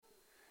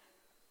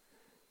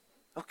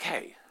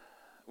Okay,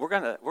 we're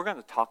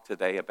gonna talk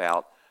today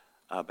about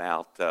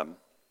the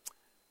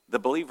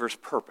believer's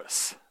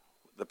purpose,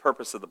 the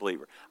purpose of the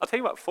believer. I'll tell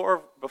you what.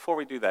 Before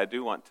we do that, I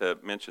do want to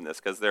mention this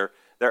because there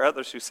are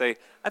others who say,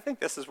 "I think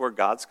this is where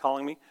God's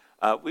calling me."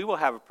 We will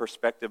have a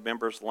prospective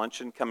members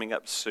luncheon coming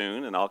up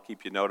soon, and I'll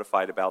keep you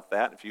notified about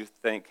that. If you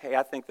think, "Hey,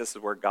 I think this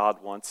is where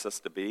God wants us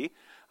to be,"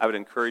 I would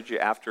encourage you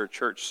after a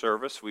church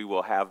service. We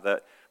will have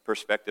that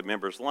prospective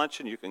members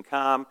luncheon. You can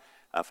come.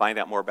 Find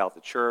out more about the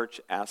church,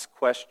 ask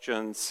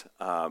questions,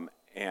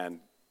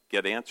 and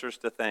get answers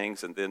to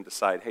things, and then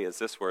decide, hey, is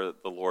this where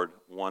the Lord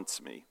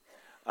wants me?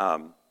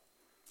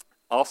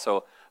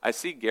 Also, I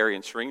see Gary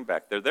and Shereen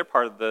back there. They're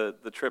part of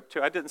the trip,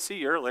 too. I didn't see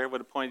you earlier. I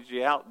would have pointed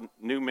you out.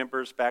 New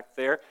members back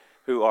there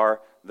who are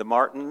the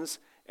Martins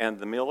and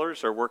the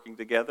Millers are working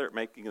together at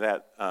making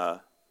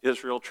that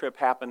Israel trip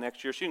happen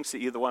next year. So you can see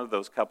either one of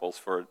those couples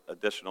for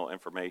additional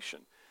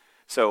information.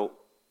 So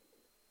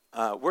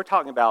we're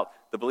talking about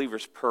the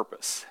believer's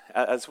purpose.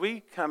 As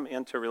we come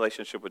into a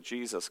relationship with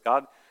Jesus,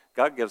 God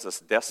gives us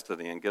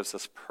destiny and gives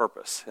us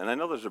purpose. And I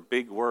know those are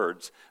big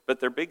words, but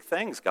they're big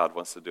things God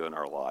wants to do in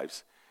our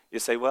lives. You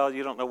say, well,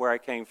 you don't know where I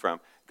came from.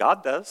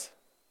 God does.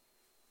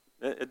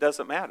 It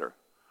doesn't matter.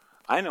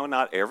 I know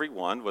not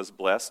everyone was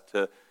blessed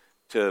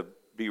to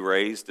be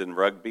raised in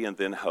Rugby and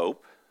then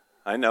Hope.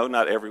 I know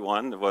not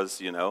everyone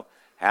was,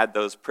 had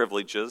those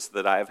privileges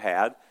that I've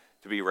had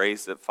to be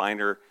raised at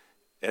finer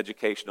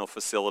educational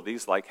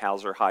facilities like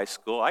Hauser High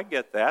School. I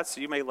get that. So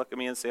you may look at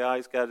me and say, oh,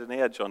 he's got an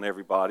edge on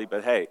everybody.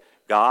 But hey,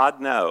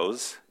 God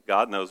knows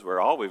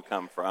where all we've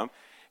come from.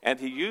 And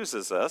he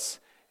uses us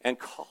and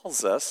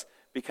calls us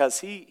because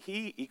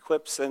he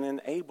equips and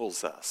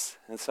enables us.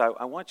 And so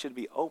I want you to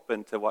be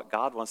open to what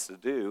God wants to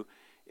do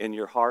in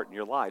your heart and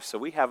your life. So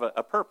we have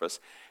a purpose.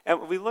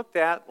 And we looked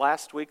at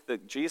last week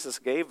that Jesus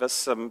gave us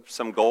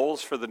some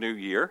goals for the new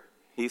year.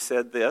 He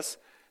said this: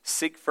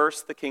 seek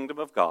first the kingdom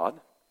of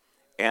God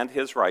and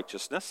his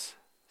righteousness.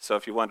 So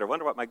if you wonder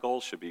what my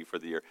goals should be for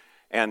the year,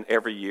 and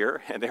every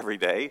year and every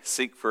day,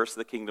 seek first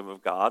the kingdom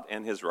of God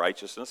and his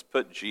righteousness.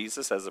 Put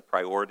Jesus as a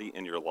priority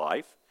in your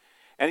life.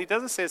 And he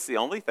doesn't say it's the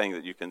only thing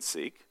that you can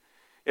seek.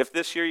 If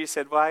this year you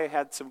said, well, I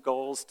had some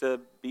goals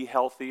to be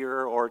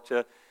healthier or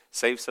to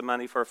save some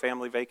money for a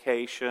family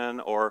vacation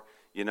or,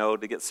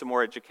 to get some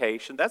more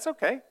education, that's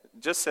okay. It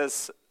just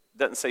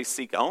doesn't say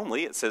seek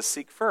only, it says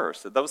seek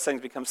first. Those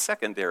things become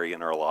secondary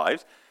in our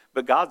lives.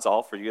 But God's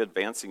all for you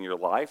advancing your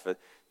life.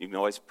 You can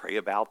always pray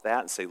about that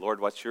and say, Lord,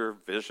 what's your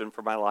vision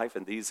for my life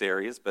in these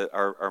areas? But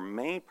our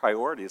main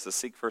priority is to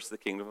seek first the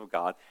kingdom of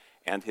God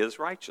and his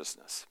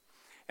righteousness.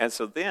 And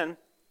so then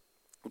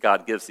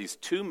God gives these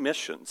two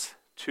missions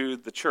to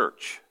the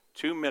church.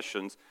 Two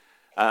missions,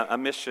 a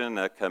mission,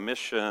 a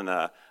commission,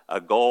 a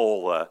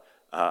goal,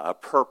 a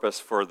purpose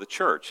for the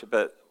church.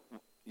 But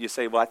you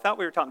say, well, I thought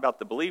we were talking about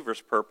the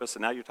believer's purpose,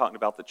 and now you're talking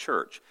about the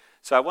church.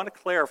 So I want to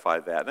clarify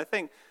that. And I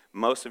think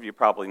most of you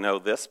probably know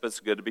this, but it's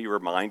good to be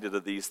reminded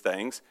of these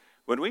things.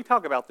 When we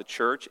talk about the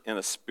church in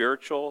a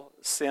spiritual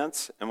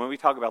sense, and when we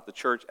talk about the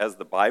church as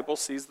the Bible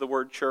sees the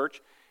word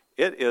church,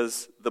 it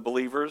is the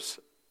believers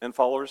and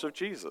followers of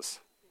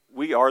Jesus.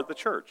 We are the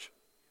church.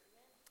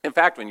 In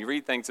fact, when you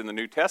read things in the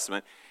New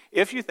Testament,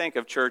 if you think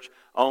of church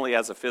only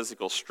as a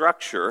physical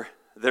structure,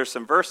 there's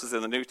some verses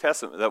in the New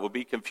Testament that will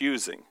be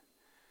confusing.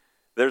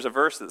 There's a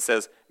verse that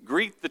says,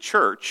 greet the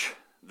church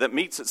that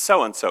meets at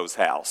so-and-so's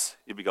house.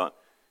 You'd be going,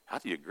 how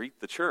do you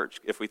greet the church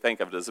if we think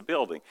of it as a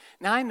building?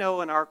 Now, I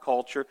know in our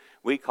culture,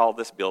 we call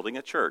this building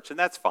a church, and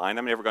that's fine.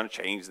 I'm never going to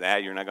change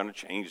that. You're not going to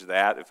change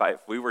that.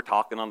 If we were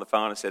talking on the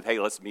phone and said, hey,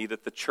 let's meet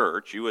at the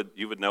church, you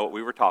would know what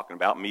we were talking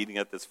about, meeting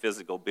at this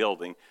physical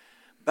building.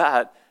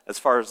 But as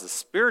far as the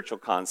spiritual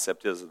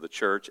concept is of the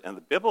church and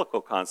the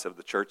biblical concept of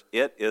the church,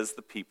 it is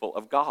the people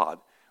of God.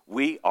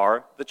 We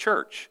are the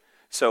church.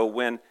 So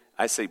when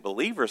I say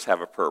believers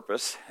have a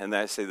purpose, and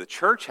then I say the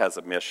church has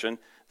a mission,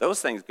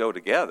 those things go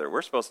together.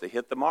 We're supposed to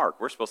hit the mark.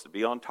 We're supposed to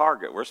be on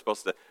target. We're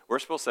supposed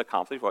to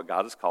accomplish what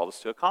God has called us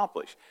to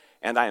accomplish.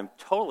 And I am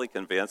totally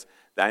convinced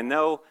that I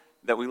know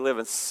that we live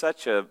in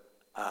such a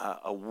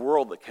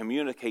world that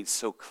communicates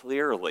so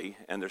clearly,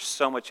 and there's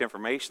so much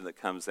information that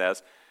comes at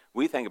us.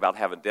 We think about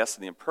having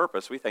destiny and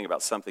purpose. We think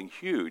about something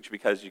huge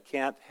because you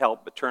can't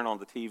help but turn on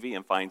the TV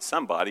and find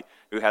somebody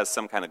who has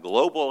some kind of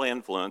global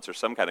influence or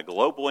some kind of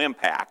global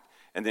impact.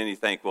 And then you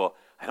think, well,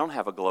 I don't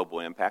have a global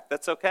impact.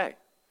 That's okay.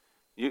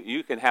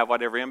 You can have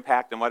whatever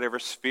impact in whatever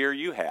sphere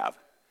you have.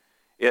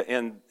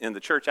 In the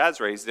church I was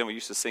raised in, we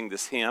used to sing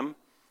this hymn,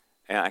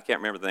 and I can't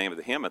remember the name of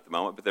the hymn at the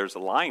moment, but there's a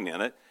line in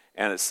it,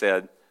 and it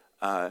said,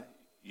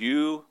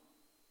 you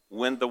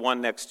win the one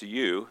next to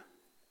you,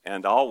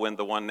 and I'll win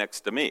the one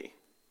next to me.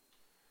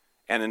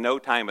 And in no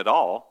time at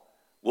all,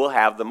 we'll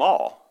have them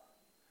all.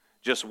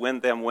 Just win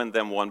them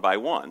one by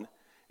one.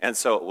 And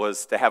so it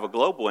was to have a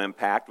global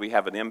impact. We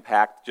have an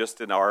impact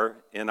just in our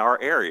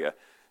area.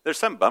 There's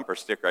some bumper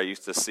sticker I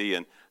used to see,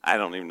 and I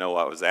don't even know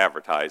what I was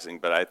advertising,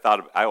 but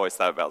I always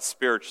thought about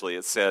spiritually.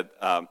 It said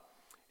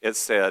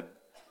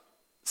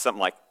something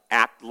like,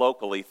 act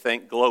locally,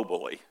 think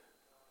globally.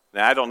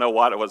 Now, I don't know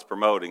what it was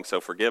promoting,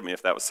 so forgive me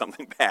if that was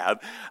something bad.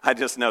 I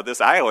just know this.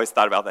 I always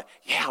thought about that.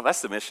 Yeah,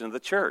 that's the mission of the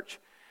church.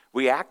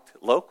 We act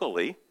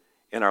locally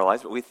in our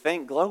lives, but we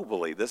think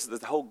globally. This is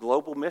the whole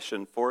global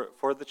mission for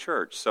the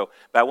church. But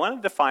I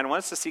want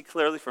us to see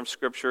clearly from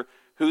Scripture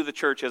who the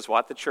church is,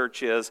 what the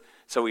church is,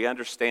 so we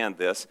understand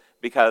this,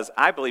 because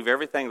I believe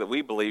everything that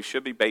we believe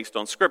should be based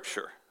on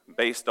Scripture,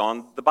 based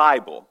on the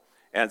Bible.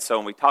 And so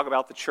when we talk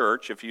about the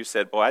church, if you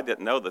said, boy, I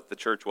didn't know that the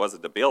church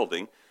wasn't a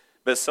building,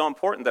 but it's so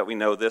important that we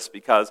know this,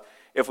 because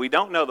if we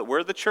don't know that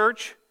we're the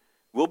church,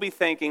 we'll be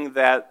thinking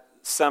that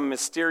some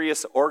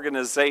mysterious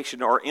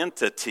organization or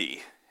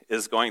entity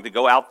is going to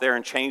go out there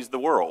and change the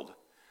world.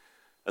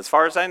 As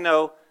far as I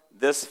know,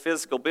 this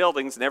physical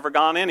building's never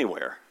gone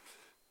anywhere.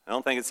 I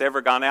don't think it's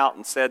ever gone out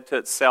and said to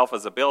itself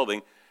as a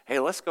building, hey,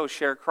 let's go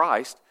share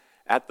Christ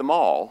at the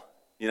mall.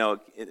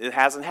 It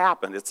hasn't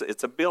happened.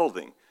 It's a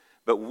building.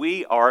 But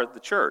we are the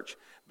church.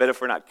 But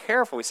if we're not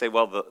careful, we say,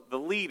 well, the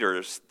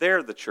leaders,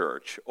 they're the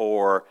church,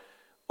 or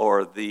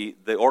the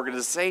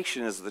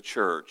organization is the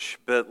church.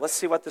 But let's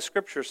see what the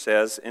Scripture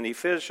says in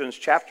Ephesians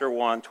chapter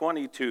 1,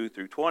 22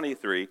 through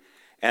 23.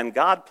 And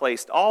God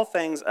placed all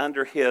things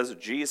under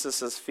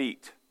Jesus'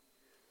 feet,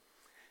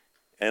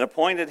 and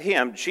appointed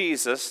him,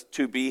 Jesus,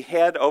 to be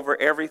head over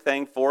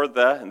everything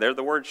and there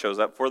the word shows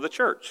up, for the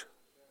church.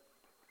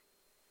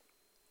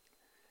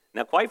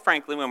 Now, quite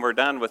frankly, when we're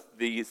done with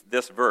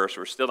this verse,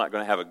 we're still not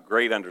going to have a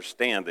great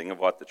understanding of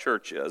what the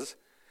church is,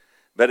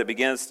 but it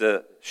begins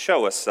to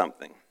show us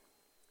something.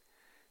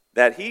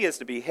 That he is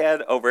to be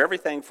head over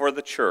everything for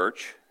the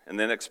church, and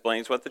then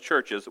explains what the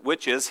church is,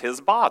 which is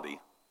his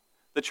body.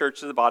 The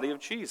church is the body of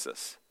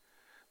Jesus.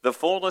 The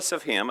fullness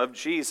of him, of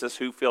Jesus,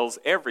 who fills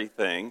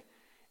everything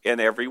in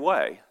every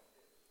way.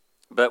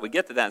 But we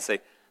get to that and say,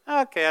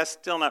 okay, I'm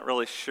still not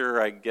really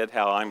sure I get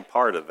how I'm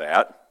part of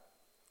that.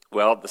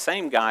 Well, the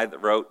same guy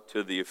that wrote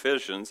to the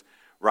Ephesians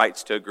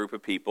writes to a group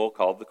of people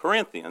called the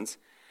Corinthians,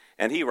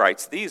 and he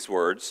writes these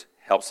words,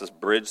 helps us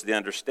bridge the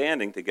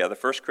understanding together.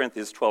 1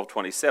 Corinthians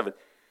 12:27.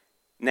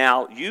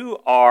 Now you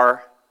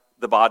are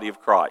the body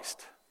of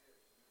Christ.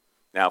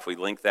 Now if we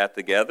link that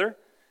together,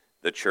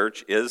 the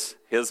church is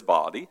his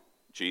body,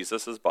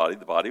 Jesus' body,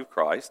 the body of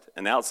Christ.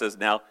 And now it says,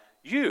 now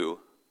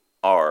you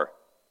are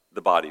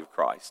the body of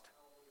Christ.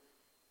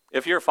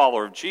 If you're a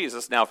follower of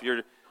Jesus, now if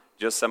you're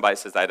just somebody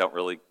who says, I don't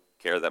really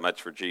care that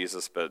much for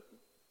Jesus, but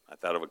I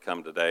thought it would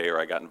come today, or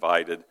I got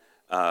invited.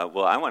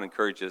 Well, I want to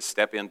encourage you to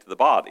step into the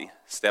body,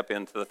 step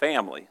into the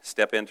family,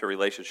 step into a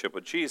relationship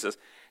with Jesus.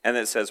 And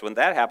it says, when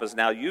that happens,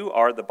 now you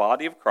are the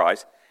body of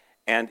Christ,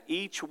 and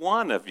each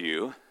one of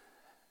you,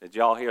 did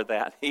y'all hear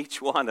that? Each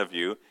one of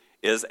you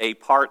is a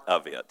part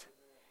of it.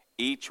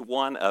 Each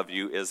one of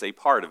you is a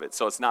part of it.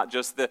 So it's not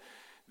just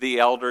the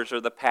elders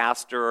or the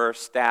pastor or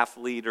staff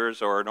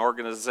leaders or an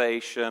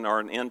organization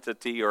or an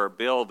entity or a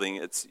building.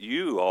 It's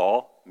you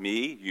all,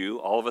 me, you,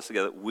 all of us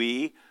together.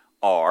 We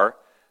are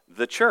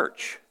the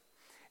church.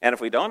 And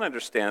if we don't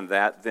understand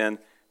that, then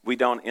we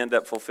don't end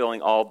up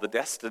fulfilling all the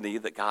destiny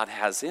that God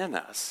has in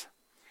us.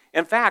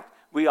 In fact,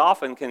 we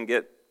often can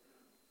get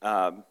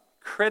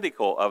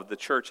critical of the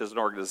church as an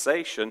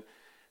organization,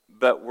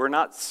 but we're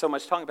not so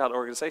much talking about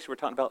organization, we're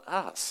talking about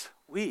us.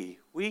 We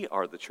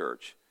are the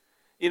church.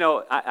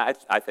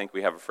 I think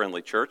we have a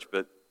friendly church,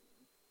 but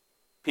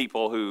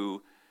people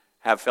who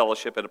have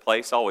fellowship at a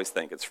place always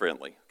think it's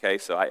friendly. Okay,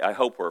 so I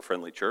hope we're a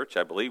friendly church.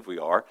 I believe we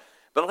are.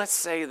 But let's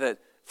say that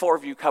 4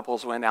 of you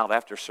couples went out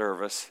after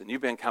service, and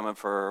you've been coming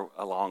for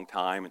a long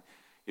time, and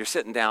you're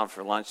sitting down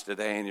for lunch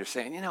today, and you're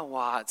saying, you know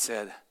what,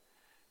 said,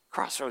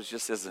 Crossroads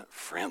just isn't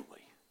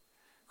friendly.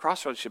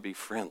 Crossroads should be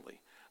friendly.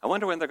 I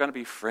wonder when they're going to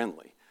be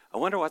friendly. I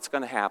wonder what's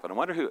going to happen. I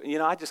wonder who,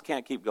 I just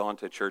can't keep going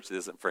to a church that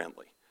isn't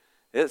friendly.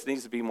 It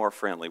needs to be more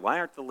friendly. Why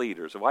aren't the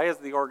leaders? Why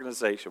isn't the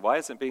organization? Why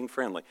isn't it being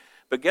friendly?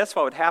 But guess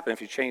what would happen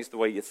if you changed the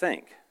way you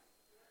think?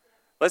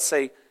 Let's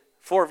say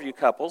 4 of you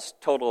couples,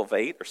 total of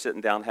 8, are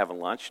sitting down having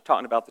lunch,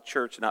 talking about the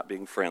church not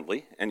being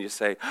friendly, and you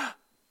say,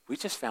 we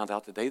just found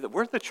out today that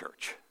we're the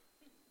church.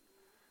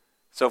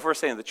 So if we're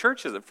saying the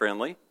church isn't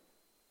friendly,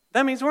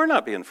 that means we're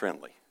not being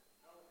friendly.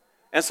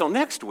 And so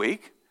next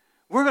week,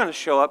 we're going to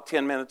show up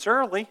 10 minutes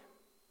early.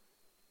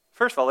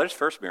 First of all, there's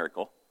first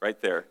miracle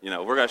right there.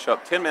 We're going to show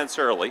up 10 minutes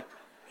early,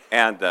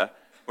 and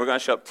we're going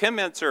to show up 10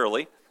 minutes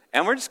early,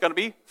 and we're just going to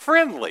be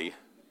friendly.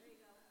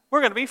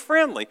 We're going to be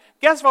friendly.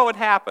 Guess what would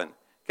happen?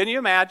 Can you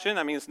imagine?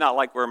 I mean, it's not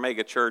like we're a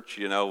mega church,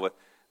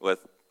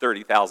 with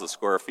 30,000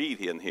 square feet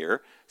in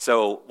here.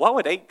 So what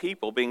would 8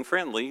 people being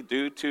friendly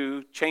do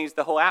to change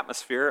the whole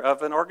atmosphere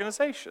of an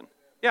organization?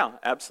 Yeah,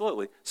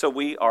 absolutely. So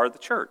we are the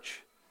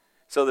church.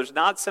 So there's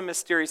not some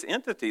mysterious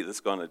entity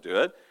that's going to do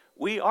it.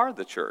 We are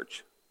the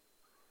church.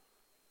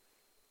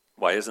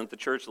 Why isn't the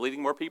church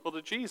leading more people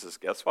to Jesus?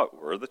 Guess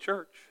what? We're the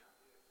church.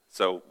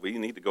 So we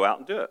need to go out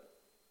and do it.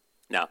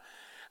 Now,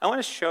 I want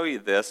to show you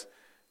this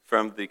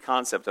from the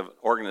concept of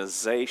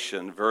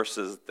organization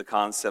versus the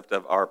concept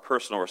of our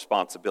personal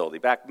responsibility.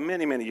 Back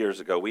many, many years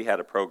ago, we had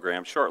a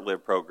program,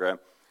 short-lived program,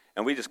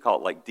 and we just call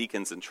it like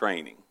deacons in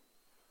training.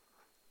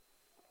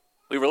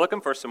 We were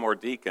looking for some more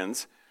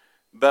deacons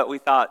But we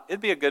thought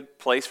it'd be a good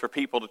place for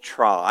people to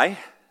try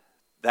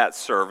that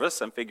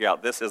service and figure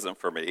out this isn't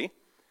for me.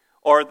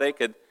 Or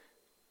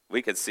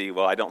we could see,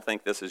 well, I don't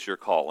think this is your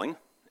calling.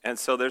 And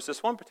so there's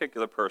this one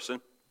particular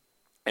person,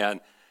 and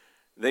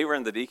they were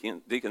in the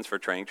Deacons for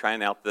Training,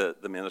 trying out the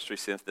ministry,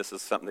 seeing if this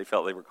is something they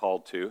felt they were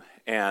called to.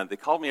 And they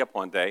called me up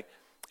one day,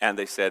 and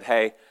they said,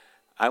 hey,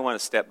 I want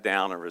to step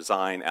down and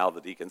resign out of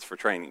the Deacons for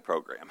Training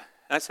program.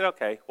 And I said,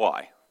 okay,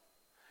 why?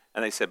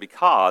 And they said,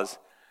 because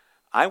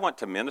I want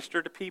to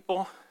minister to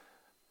people,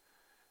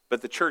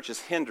 but the church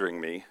is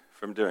hindering me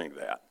from doing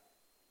that.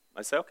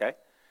 I said, okay.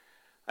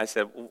 I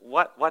said,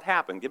 what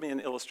happened? Give me an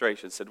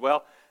illustration. I said,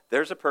 well,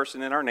 there's a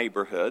person in our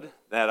neighborhood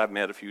that I've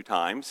met a few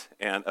times,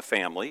 and a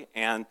family,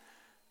 and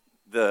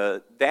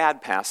the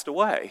dad passed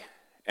away.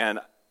 And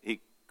he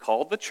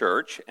called the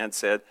church and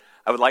said,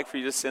 I would like for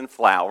you to send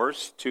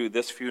flowers to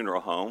this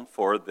funeral home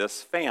for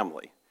this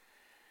family.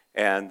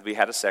 And we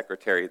had a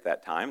secretary at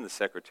that time. The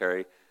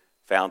secretary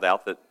found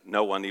out that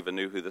no one even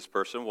knew who this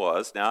person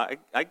was. Now,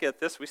 I get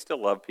this. We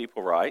still love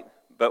people, right?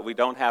 But we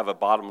don't have a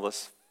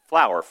bottomless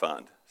flower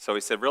fund. So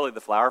he said, really,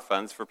 the flower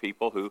fund's for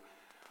people who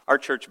are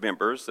church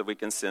members that we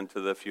can send to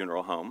the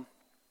funeral home.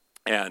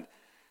 And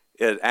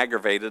it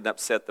aggravated and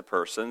upset the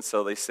person.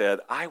 So they said,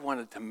 I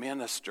wanted to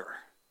minister,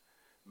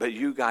 but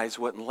you guys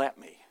wouldn't let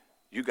me.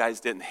 You guys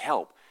didn't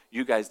help.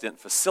 You guys didn't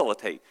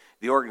facilitate.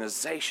 The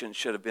organization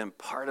should have been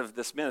part of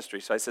this ministry.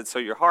 So I said, so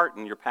your heart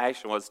and your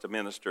passion was to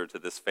minister to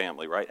this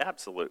family, right?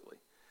 Absolutely.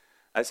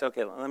 I said,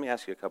 okay, let me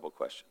ask you a couple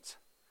questions.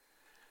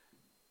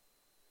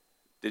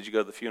 Did you go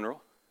to the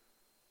funeral?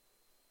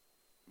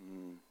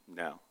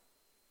 No.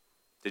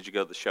 Did you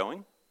go to the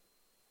showing?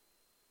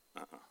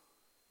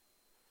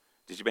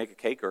 Did you make a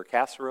cake or a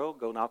casserole,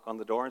 go knock on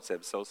the door and say,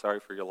 I'm so sorry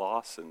for your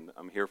loss and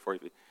I'm here for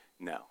you?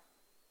 No.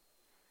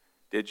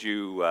 Did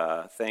you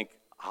think,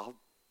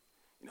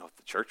 if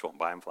the church won't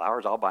buy him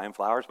flowers, I'll buy him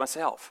flowers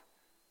myself?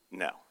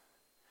 No.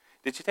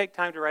 Did you take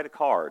time to write a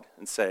card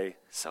and say,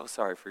 so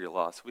sorry for your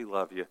loss, we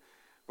love you,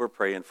 we're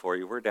praying for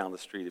you, we're down the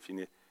street if you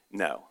need?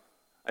 No.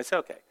 I said,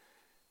 okay,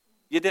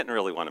 you didn't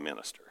really want to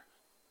minister.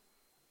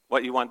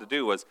 What you wanted to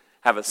do was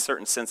have a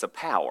certain sense of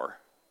power.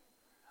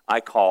 I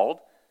called,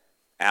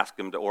 asked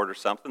them to order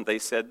something. They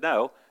said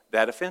no.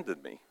 That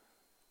offended me.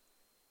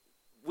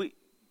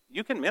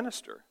 You can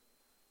minister,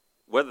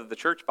 whether the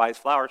church buys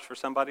flowers for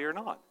somebody or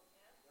not.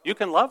 You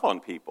can love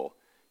on people.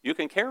 You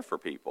can care for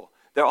people.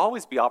 There'll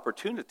always be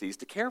opportunities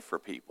to care for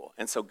people.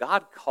 And so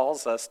God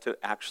calls us to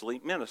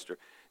actually minister.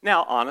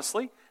 Now,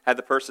 honestly, had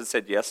the person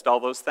said yes to all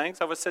those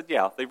things, I would have said,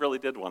 yeah, they really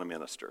did want to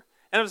minister.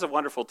 And it was a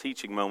wonderful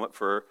teaching moment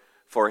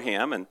for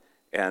him,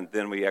 and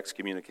then we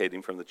excommunicated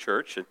him from the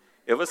church. And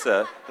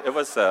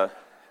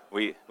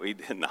we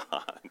did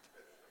not.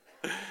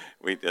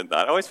 We did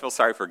not. I always feel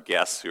sorry for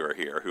guests who are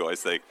here, who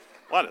always think,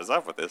 what is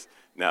up with this?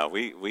 No,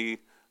 we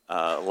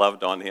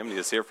loved on him. He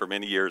was here for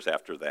many years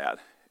after that,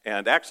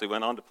 and actually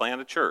went on to plant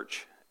a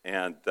church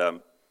and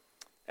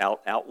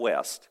out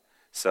west.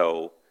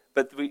 So,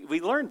 but we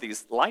learned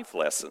these life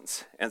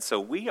lessons, and so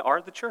we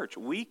are the church.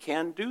 We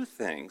can do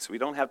things. We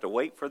don't have to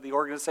wait for the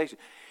organization.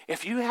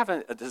 If you have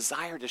a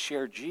desire to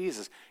share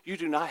Jesus, you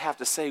do not have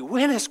to say,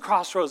 when is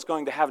Crossroads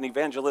going to have an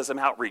evangelism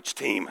outreach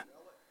team?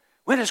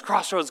 When is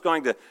Crossroads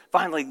going to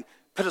finally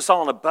put us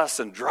all on a bus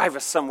and drive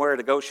us somewhere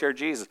to go share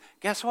Jesus?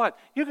 Guess what?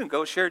 You can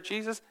go share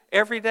Jesus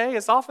every day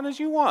as often as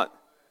you want.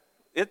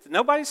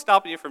 Nobody's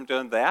stopping you from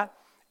doing that.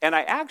 And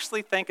I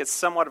actually think it's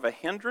somewhat of a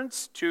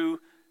hindrance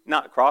to,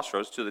 not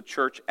Crossroads, to the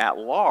church at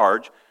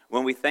large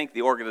when we think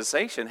the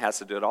organization has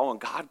to do it all and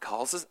God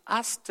calls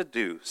us to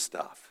do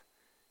stuff.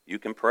 You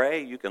can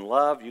pray, you can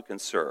love, you can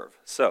serve.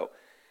 So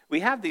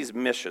we have these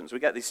missions. We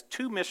got these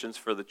two missions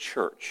for the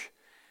church.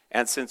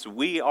 And since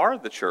we are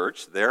the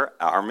church, they're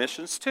our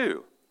missions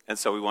too. And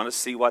so we want to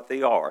see what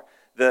they are.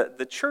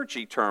 The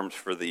churchy terms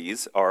for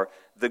these are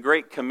the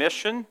Great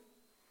Commission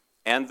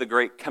and the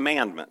Great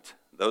Commandment.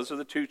 Those are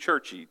the two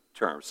churchy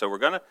terms. So we're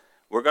going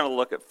to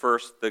look at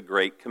first the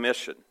Great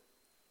Commission.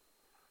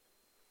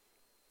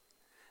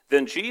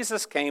 Then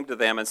Jesus came to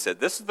them and said,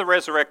 this is the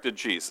resurrected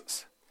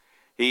Jesus.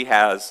 He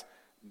has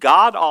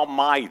God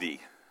Almighty,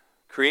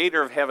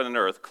 creator of heaven and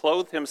earth,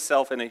 clothed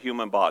himself in a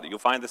human body. You'll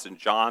find this in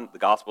John, the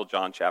Gospel of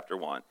John, chapter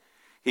 1.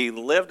 He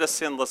lived a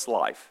sinless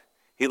life.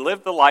 He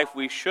lived the life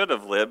we should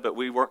have lived, but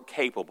we weren't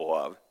capable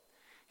of.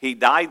 He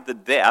died the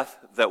death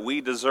that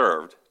we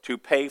deserved to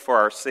pay for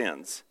our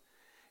sins.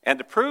 And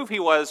to prove he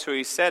was who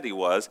he said he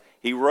was,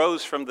 he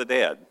rose from the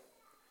dead,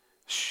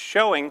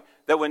 showing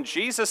that when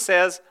Jesus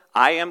says,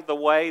 I am the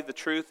way, the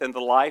truth, and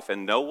the life,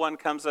 and no one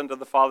comes unto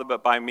the Father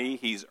but by me,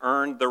 he's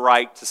earned the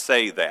right to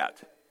say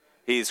that.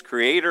 He's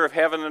creator of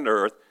heaven and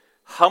earth,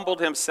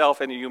 humbled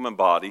himself in a human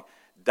body,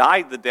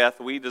 died the death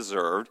we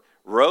deserved,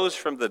 rose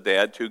from the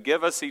dead to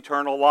give us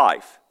eternal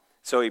life.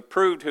 So he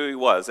proved who he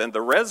was. And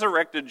the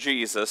resurrected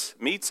Jesus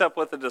meets up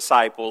with the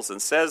disciples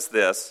and says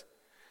this,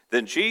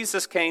 then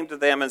Jesus came to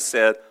them and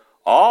said,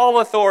 all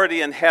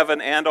authority in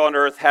heaven and on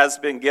earth has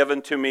been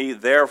given to me,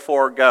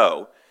 therefore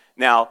go.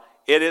 Now,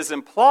 it is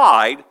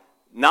implied,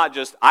 not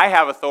just I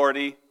have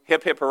authority,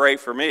 hip hip hooray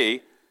for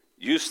me.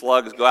 you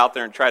slugs go out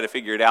there and try to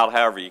figure it out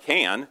however you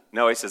can.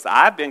 No, he says,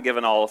 I've been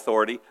given all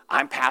authority.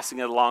 I'm passing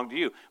it along to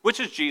you, which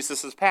is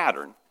Jesus'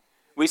 pattern.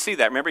 We see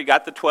that. Remember, he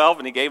got the 12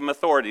 and he gave them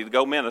authority to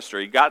go minister.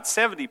 He got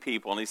 70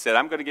 people and he said,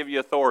 I'm going to give you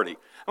authority.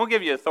 I'm going to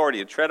give you authority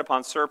to tread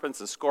upon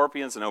serpents and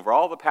scorpions and over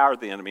all the power of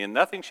the enemy, and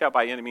nothing shall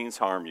by any means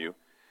harm you.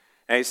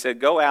 And he said,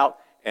 go out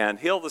and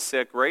heal the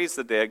sick, raise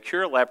the dead,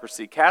 cure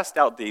leprosy, cast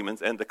out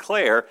demons, and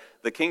declare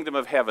the kingdom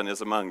of heaven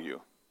is among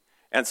you.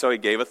 And so he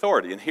gave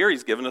authority. And here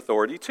he's given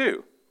authority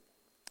too.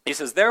 He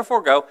says,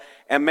 therefore go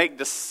and make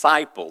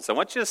disciples. I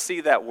want you to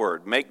see that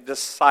word, make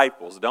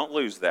disciples. Don't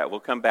lose that. We'll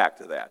come back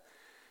to that.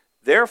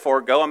 Therefore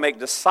go and make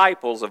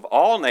disciples of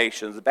all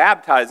nations,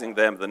 baptizing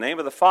them in the name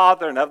of the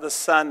Father and of the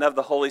Son and of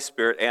the Holy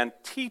Spirit, and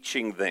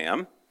teaching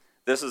them,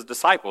 this is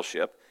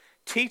discipleship,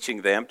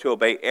 teaching them to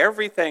obey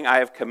everything I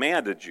have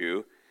commanded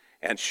you,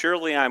 and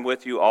surely I'm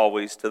with you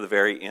always to the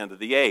very end of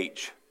the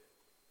age.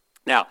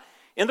 Now,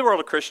 in the world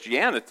of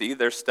Christianity,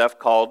 there's stuff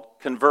called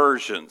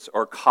conversions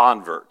or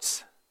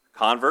converts.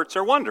 Converts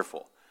are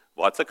wonderful.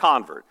 What's a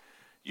convert?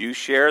 You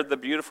share the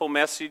beautiful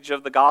message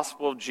of the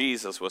gospel of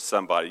Jesus with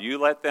somebody. You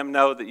let them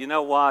know that, you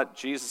know what,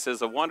 Jesus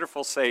is a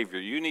wonderful Savior.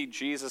 You need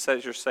Jesus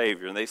as your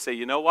Savior. And they say,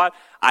 you know what,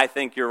 I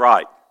think you're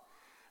right.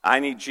 I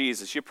need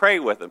Jesus. You pray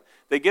with them.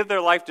 They give their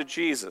life to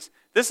Jesus.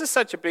 This is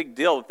such a big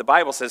deal that the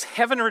Bible says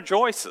heaven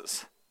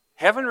rejoices.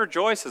 Heaven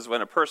rejoices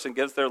when a person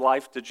gives their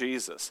life to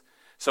Jesus.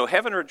 So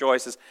heaven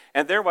rejoices,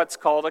 and they're what's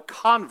called a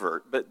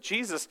convert. But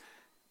Jesus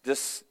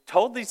just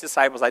told these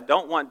disciples, I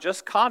don't want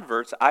just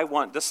converts, I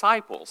want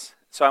disciples.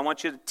 So I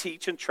want you to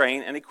teach and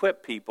train and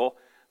equip people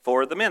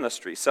for the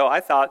ministry. So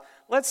I thought,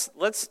 let's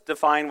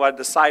define what a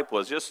disciple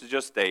is.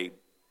 Just a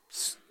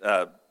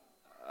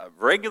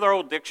regular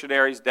old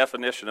dictionary's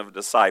definition of a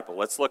disciple.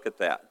 Let's look at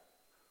that.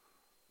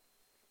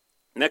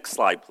 Next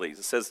slide, please.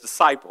 It says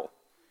disciple.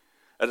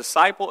 A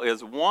disciple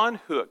is one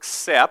who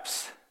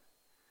accepts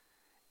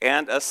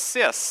and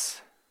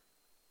assists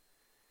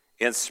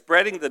in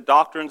spreading the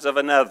doctrines of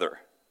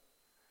another,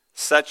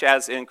 such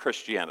as in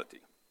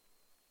Christianity.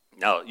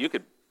 Now, you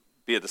could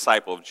be a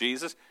disciple of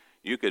Jesus.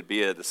 You could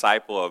be a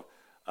disciple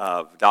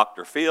of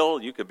Dr.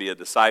 Phil. You could be a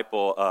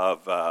disciple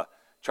of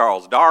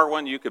Charles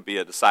Darwin. You could be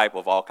a disciple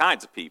of all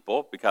kinds of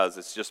people, because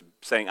it's just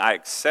saying I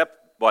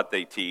accept what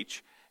they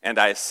teach and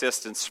I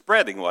assist in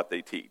spreading what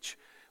they teach.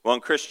 Well,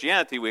 in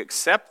Christianity, we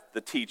accept the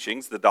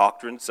teachings, the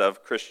doctrines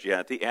of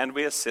Christianity, and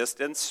we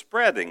assist in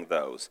spreading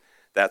those.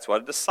 That's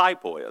what a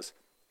disciple is.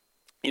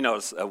 You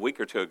know, a week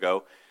or two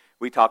ago,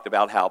 we talked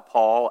about how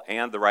Paul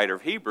and the writer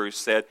of Hebrews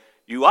said,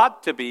 you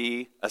ought to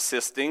be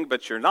assisting,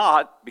 but you're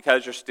not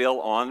because you're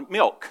still on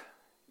milk.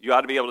 You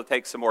ought to be able to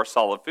take some more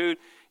solid food.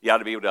 You ought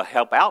to be able to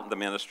help out in the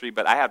ministry,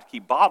 but I have to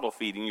keep bottle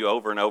feeding you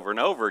over and over and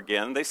over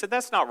again. And they said,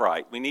 that's not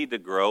right. We need to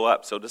grow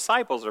up. So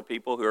disciples are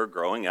people who are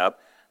growing up,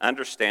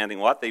 understanding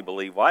what they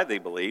believe, why they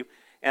believe,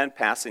 and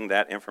passing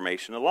that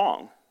information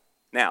along.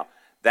 Now,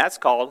 that's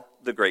called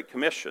the Great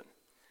Commission.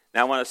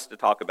 Now I want us to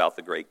talk about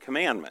the Great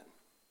Commandment.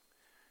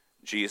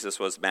 Jesus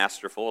was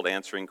masterful at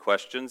answering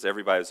questions.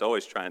 Everybody was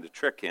always trying to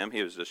trick him.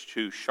 He was just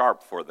too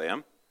sharp for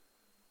them.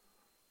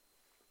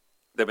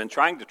 They've been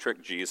trying to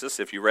trick Jesus.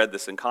 If you read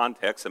this in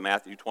context in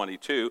Matthew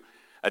 22,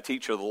 a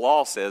teacher of the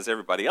law says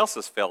everybody else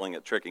is failing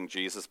at tricking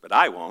Jesus, but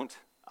I won't.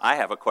 I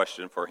have a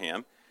question for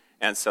him.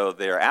 And so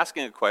they're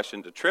asking a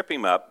question to trip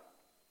him up.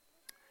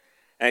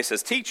 And he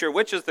says, teacher,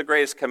 which is the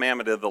greatest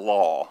commandment of the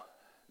law?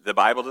 The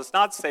Bible does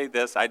not say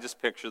this. I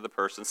just picture the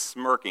person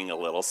smirking a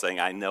little, saying,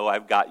 I know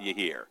I've got you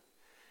here.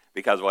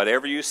 Because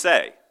whatever you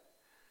say,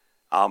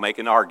 I'll make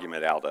an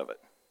argument out of it.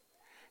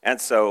 And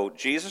so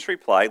Jesus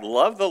replied,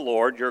 love the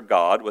Lord your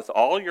God with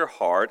all your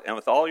heart and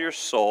with all your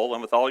soul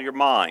and with all your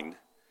mind.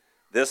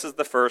 This is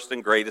the first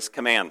and greatest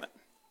commandment.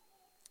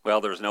 Well,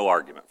 there's no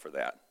argument for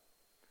that.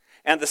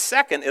 And the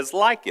second is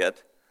like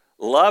it,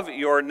 love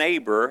your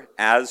neighbor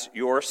as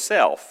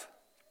yourself.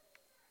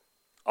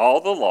 All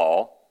the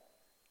law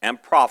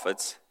and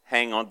prophets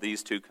hang on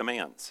these two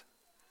commands.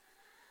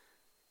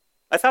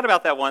 I thought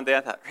about that one day.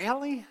 I thought,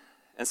 really?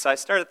 And so I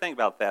started thinking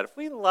about that. If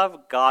we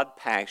love God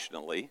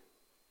passionately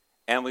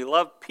and we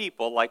love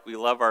people like we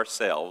love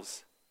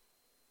ourselves,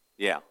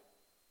 yeah,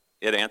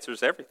 it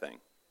answers everything.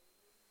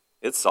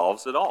 It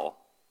solves it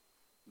all.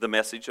 The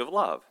message of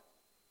love.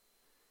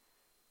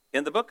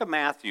 In the book of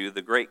Matthew,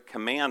 the Great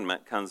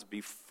Commandment comes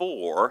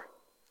before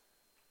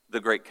the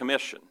Great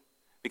Commission.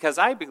 Because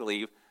I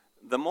believe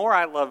the more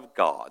I love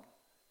God,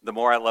 the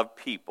more I love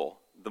people,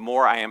 the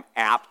more I am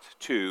apt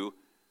to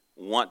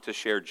want to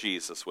share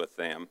Jesus with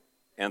them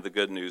and the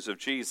good news of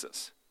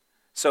Jesus.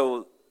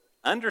 So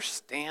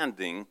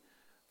understanding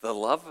the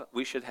love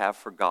we should have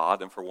for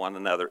God and for one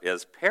another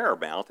is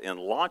paramount in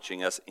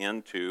launching us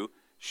into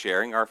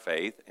sharing our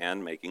faith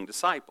and making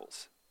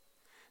disciples.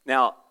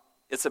 Now,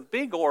 it's a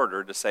big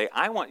order to say,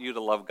 I want you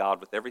to love God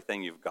with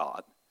everything you've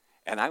got,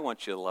 and I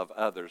want you to love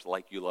others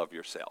like you love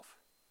yourself.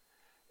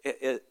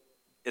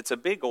 It's a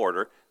big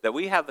order that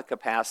we have the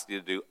capacity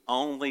to do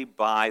only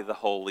by the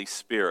Holy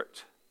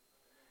Spirit.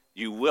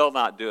 You will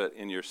not do it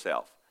in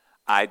yourself.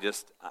 I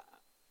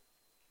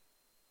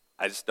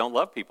I just don't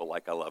love people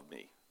like I love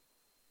me.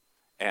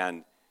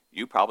 And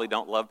you probably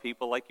don't love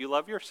people like you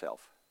love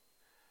yourself.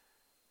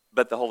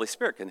 But the Holy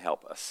Spirit can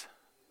help us.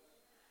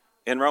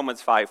 In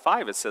Romans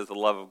 5:5, it says the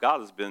love of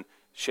God has been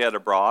shed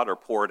abroad or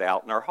poured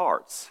out in our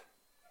hearts.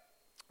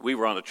 We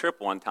were on a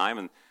trip one time,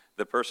 and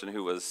the person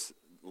who was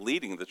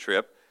leading the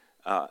trip,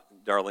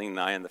 Darlene and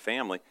I and the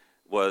family,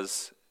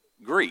 was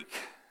Greek.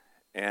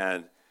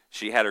 And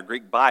she had her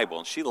Greek Bible,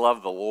 and she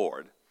loved the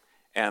Lord.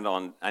 And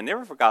I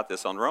never forgot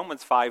this, on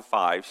Romans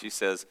 5:5, she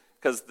says,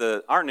 because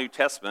our New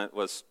Testament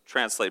was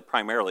translated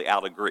primarily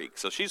out of Greek,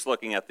 so she's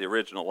looking at the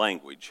original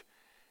language.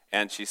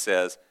 And she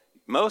says,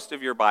 most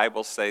of your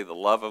Bibles say the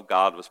love of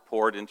God was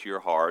poured into your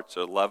hearts,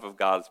 or the love of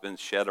God has been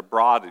shed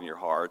abroad in your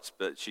hearts.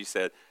 But she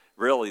said,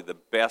 really, the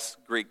best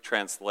Greek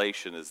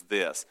translation is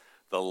this: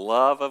 the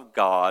love of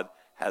God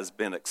has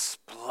been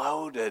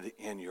exploded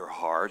in your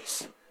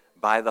hearts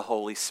by the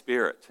Holy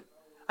Spirit.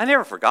 I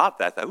never forgot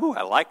that. Ooh,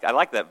 I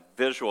like that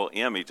visual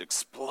image,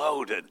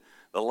 exploded.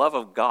 The love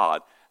of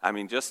God. I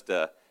mean, just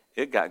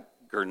it got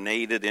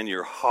grenaded in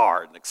your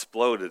heart and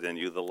exploded in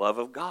you, the love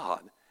of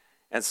God.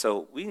 And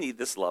so we need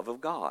this love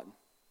of God.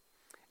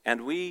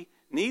 And we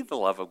need the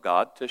love of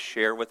God to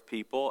share with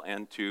people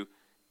and to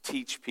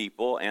teach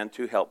people and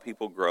to help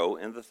people grow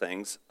in the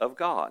things of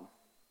God.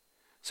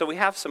 So we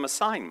have some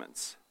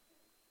assignments.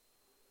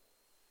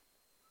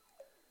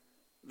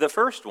 The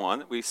first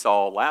one we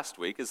saw last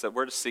week is that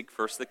we're to seek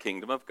first the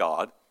kingdom of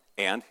God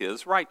and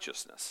his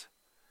righteousness.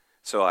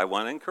 So I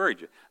want to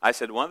encourage you. I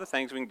said one of the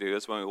things we can do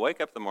is when we wake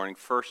up in the morning,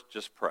 first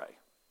just pray.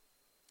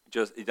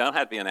 You don't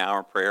have to be an hour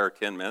in prayer or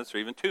 10 minutes or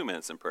even 2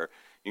 minutes in prayer.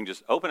 You can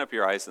just open up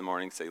your eyes in the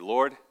morning and say,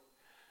 Lord,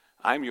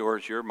 I'm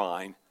yours, you're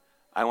mine.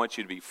 I want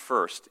you to be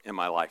first in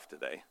my life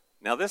today.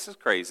 Now this is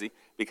crazy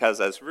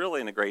because I was really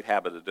in a great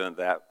habit of doing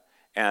that.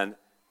 And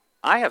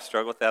I have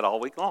struggled with that all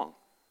week long.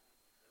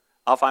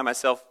 I'll find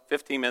myself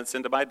 15 minutes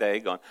into my day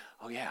going,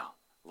 oh yeah,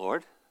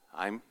 Lord,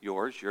 I'm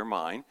yours, you're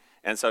mine.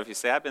 And so if you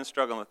say, I've been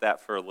struggling with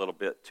that for a little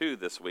bit too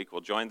this week,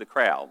 well, join the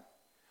crowd.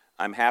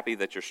 I'm happy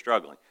that you're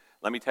struggling.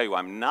 Let me tell you what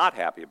I'm not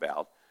happy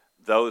about.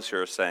 Those who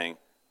are saying,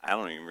 I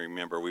don't even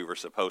remember we were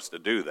supposed to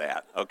do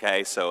that.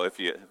 Okay, so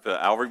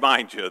I'll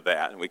remind you of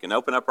that. And we can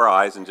open up our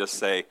eyes and just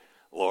say,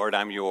 Lord,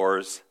 I'm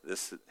yours.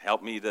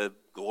 Help me to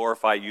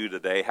glorify you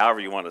today, however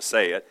you want to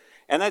say it.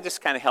 And that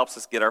just kind of helps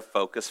us get our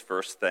focus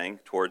first thing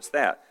towards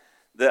that.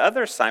 The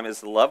other assignment is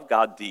to love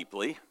God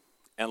deeply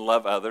and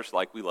love others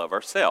like we love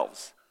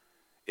ourselves.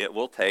 It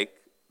will take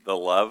the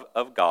love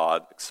of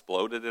God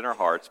exploded in our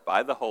hearts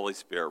by the Holy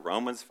Spirit,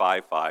 Romans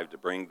 5:5, to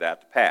bring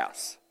that to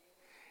pass.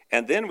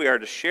 And then we are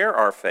to share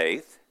our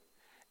faith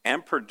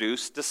and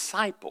produce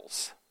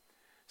disciples.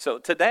 So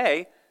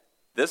today,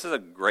 this is a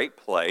great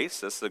place.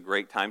 This is a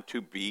great time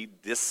to be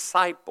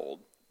discipled.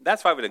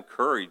 That's why I would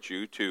encourage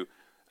you to,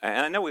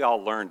 and I know we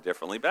all learn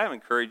differently, but I would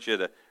encourage you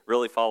to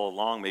really follow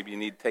along. Maybe you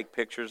need to take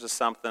pictures of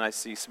something. I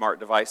see smart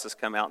devices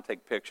come out and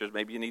take pictures.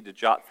 Maybe you need to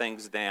jot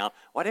things down.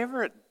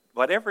 Whatever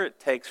it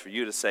takes for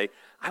you to say,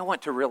 I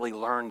want to really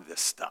learn this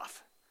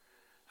stuff.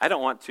 I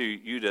don't want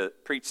you to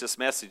preach this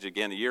message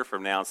again a year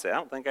from now and say, I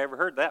don't think I ever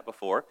heard that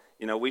before.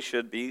 We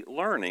should be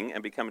learning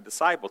and becoming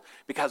disciples.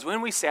 Because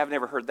when we say, I've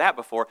never heard that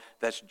before,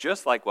 that's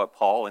just like what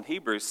Paul in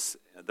Hebrews,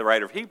 the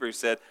writer of Hebrews,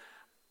 said,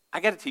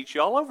 I got to teach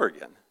you all over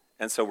again.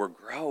 And so we're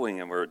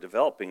growing and we're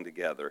developing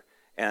together.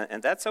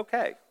 And that's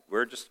okay.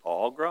 We're just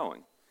all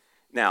growing.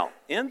 Now,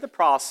 in the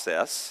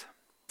process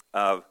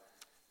of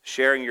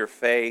sharing your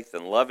faith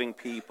and loving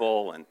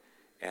people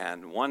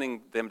and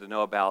wanting them to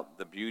know about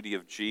the beauty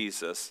of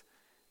Jesus,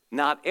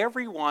 not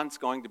everyone's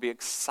going to be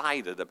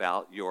excited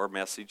about your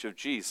message of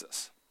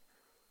Jesus.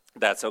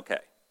 That's okay.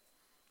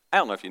 I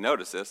don't know if you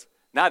noticed this.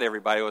 Not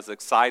everybody was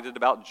excited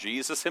about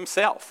Jesus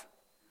himself.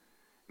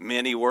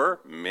 Many were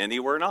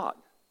not.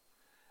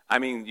 I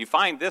mean, you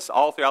find this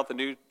all throughout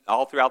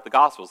the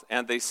Gospels,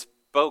 and they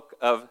spoke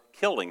of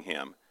killing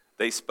him.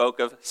 They spoke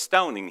of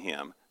stoning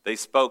him.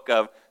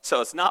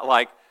 So it's not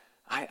like,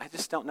 I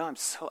just don't know.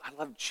 I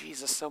love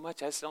Jesus so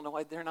much. I just don't know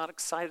why they're not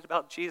excited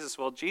about Jesus.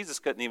 Well, Jesus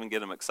couldn't even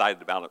get them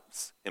excited about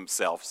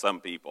himself, some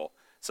people.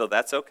 So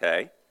that's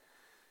okay.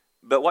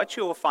 But what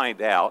you will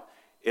find out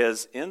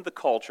is in the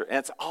culture, and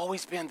it's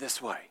always been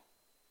this way.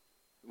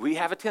 We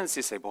have a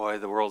tendency to say, boy,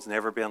 the world's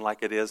never been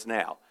like it is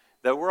now.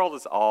 The world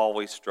has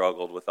always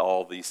struggled with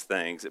all these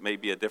things. It may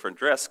be a different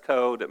dress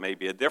code. It may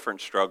be a different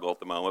struggle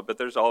at the moment, but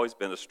there's always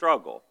been a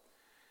struggle.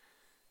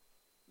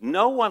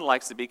 No one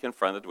likes to be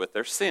confronted with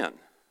their sin.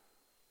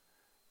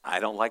 I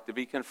don't like to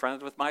be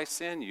confronted with my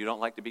sin. You don't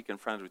like to be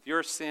confronted with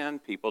your sin.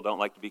 People don't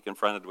like to be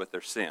confronted with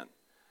their sin.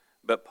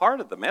 But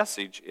part of the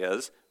message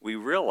is we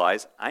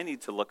realize I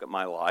need to look at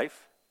my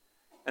life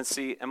and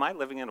see, am I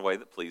living in a way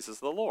that pleases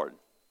the Lord?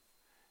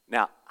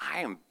 Now,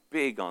 I am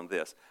big on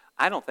this.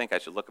 I don't think I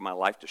should look at my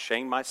life to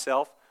shame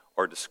myself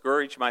or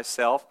discourage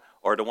myself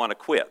or to want to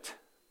quit.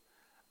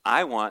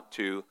 I want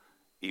to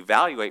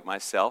evaluate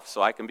myself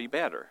so I can be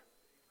better.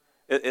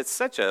 We're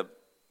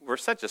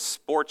such a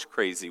sports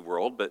crazy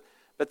world, but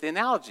the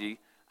analogy,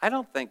 I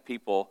don't think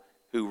people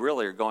who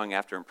really are going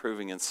after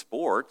improving in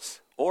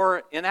sports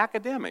Or in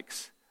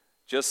academics,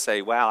 just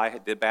say, wow, I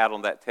did bad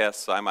on that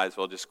test, so I might as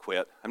well just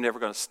quit. I'm never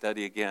going to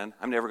study again.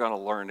 I'm never going to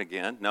learn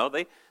again. No,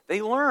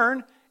 they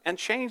learn and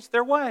change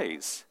their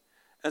ways.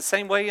 And the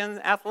same way in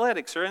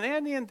athletics or in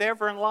any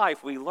endeavor in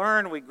life. We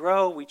learn, we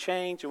grow, we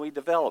change, and we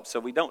develop.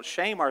 So we don't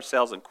shame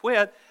ourselves and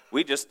quit.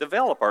 We just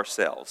develop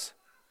ourselves.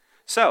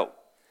 So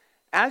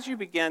as you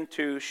begin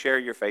to share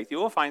your faith, you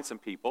will find some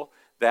people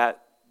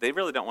that they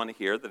really don't want to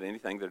hear that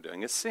anything they're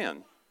doing is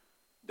sin.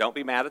 Don't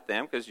be mad at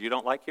them because you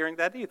don't like hearing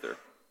that either.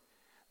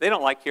 They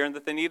don't like hearing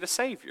that they need a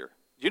Savior.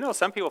 Do you know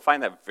some people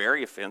find that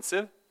very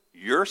offensive?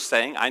 You're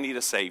saying I need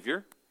a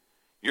Savior.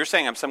 You're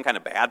saying I'm some kind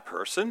of bad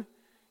person.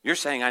 You're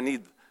saying I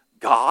need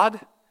God.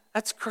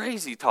 That's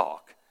crazy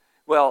talk.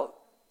 Well,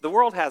 the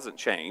world hasn't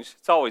changed.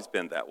 It's always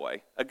been that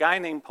way. A guy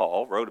named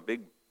Paul wrote a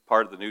big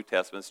part of the New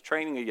Testament,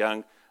 training a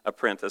young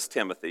apprentice,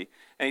 Timothy,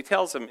 and he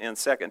tells him in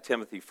 2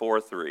 Timothy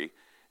 4:3.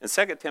 In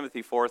 2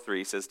 Timothy 4:3,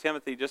 he says,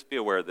 Timothy, just be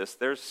aware of this.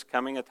 There's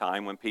coming a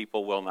time when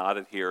people will not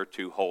adhere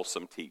to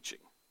wholesome teaching.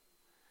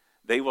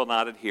 They will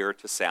not adhere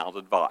to sound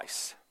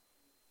advice.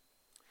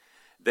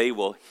 They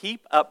will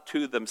heap up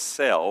to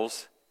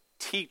themselves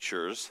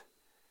teachers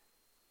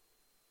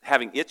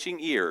having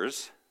itching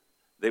ears.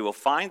 They will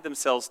find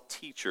themselves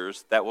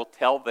teachers that will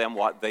tell them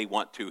what they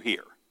want to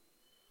hear.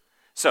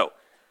 So,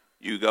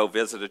 you go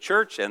visit a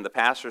church and the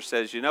pastor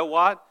says, you know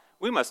what?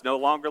 We must no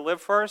longer live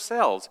for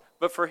ourselves,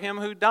 but for him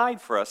who died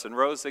for us and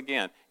rose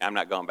again. I'm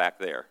not going back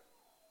there.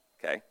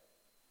 Okay?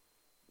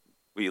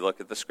 We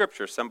look at the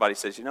scripture. Somebody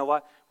says, you know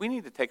what? We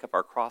need to take up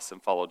our cross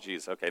and follow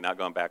Jesus. Okay, not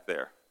going back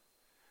there.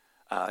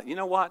 You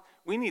know what?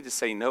 We need to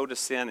say no to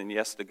sin and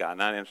yes to God.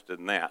 Not interested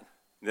in that.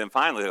 And then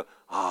finally, they go,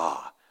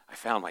 I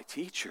found my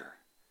teacher.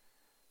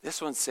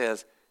 This one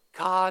says,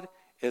 God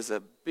is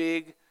a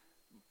big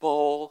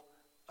bowl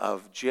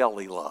of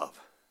jelly love.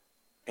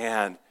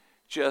 And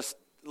just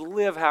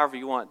live however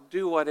you want,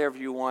 do whatever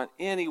you want,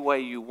 any way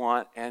you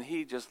want, and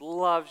he just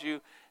loves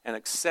you and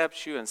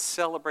accepts you and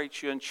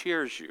celebrates you and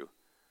cheers you.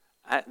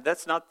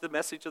 That's not the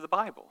message of the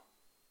Bible.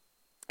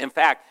 In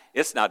fact,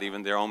 it's not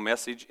even their own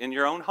message in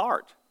your own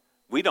heart.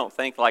 We don't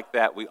think like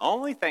that. We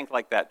only think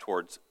like that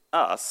towards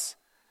us,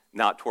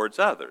 not towards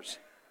others.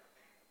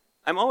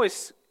 I'm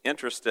always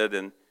interested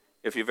in,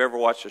 if you've ever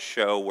watched a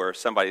show where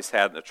somebody's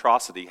had an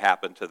atrocity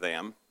happen to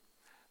them,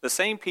 the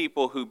same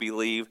people who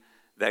believe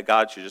that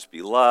God should just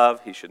be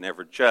love, he should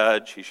never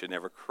judge, he should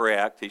never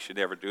correct, he should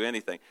never do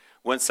anything.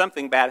 When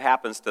something bad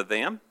happens to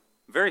them,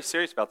 I'm very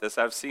serious about this.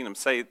 I've seen them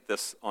say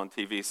this on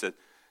TV. He said,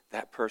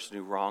 that person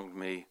who wronged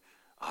me,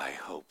 I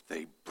hope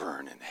they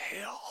burn in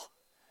hell.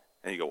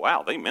 And you go,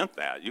 wow, they meant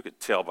that. You could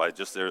tell by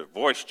just their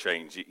voice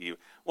change.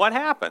 What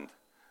happened?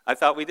 I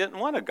thought we didn't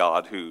want a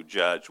God who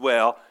judged.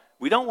 Well,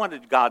 we don't want a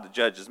God that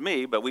judges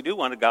me, but we do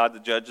want a God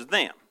that judges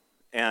them.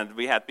 And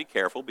we have to be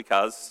careful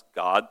because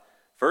God,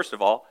 first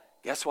of all,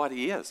 guess what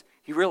he is?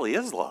 He really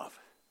is love.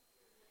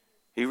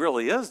 He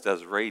really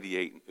does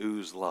radiate and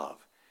ooze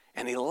love.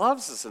 And he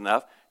loves us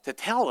enough to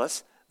tell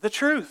us the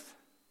truth.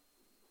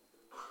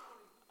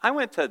 I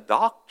went to a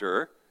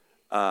doctor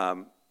a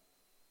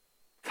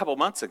couple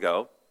months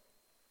ago,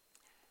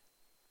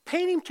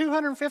 paid him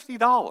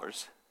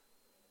 $250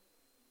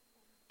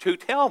 to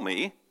tell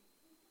me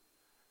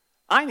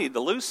I need to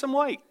lose some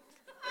weight.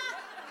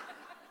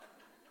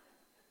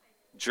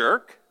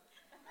 Jerk.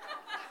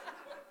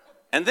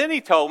 And then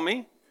he told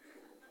me,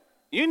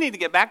 you need to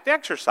get back to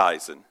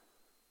exercising.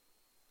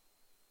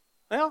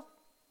 Well,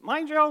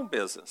 mind your own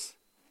business.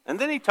 And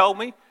then he told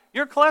me,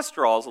 your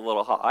cholesterol's a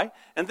little high,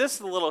 and this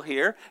is a little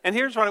here, and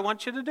here's what I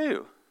want you to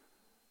do.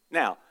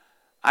 Now,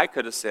 I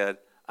could have said,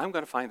 I'm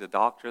going to find a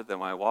doctor. Then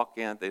when I walk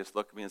in, they just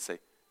look at me and say,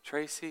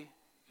 Tracy,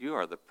 you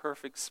are the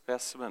perfect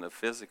specimen of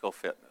physical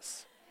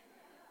fitness.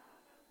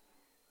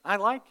 I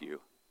like you.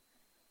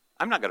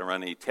 I'm not going to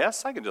run any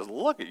tests. I can just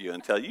look at you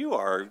and tell you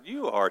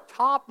are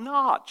top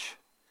notch.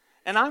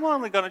 And I'm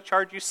only going to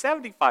charge you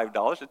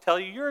 $75 to tell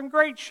you you're in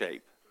great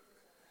shape.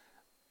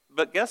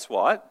 But guess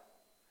what?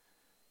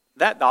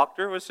 That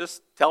doctor was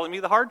just telling me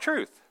the hard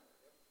truth.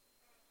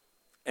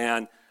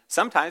 And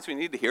sometimes we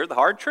need to hear the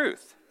hard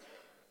truth.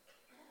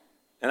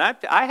 And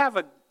I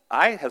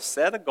have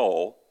set a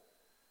goal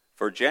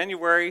for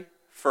January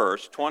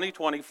 1st,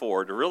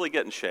 2024 to really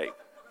get in shape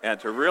and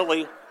to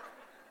really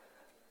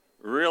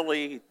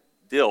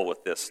deal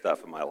with this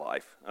stuff in my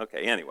life.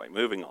 Okay, anyway,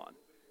 moving on.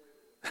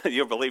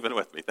 You're believing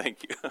with me,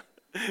 thank you.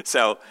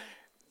 So,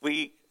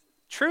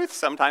 truth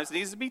sometimes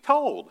needs to be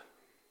told.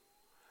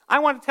 I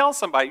want to tell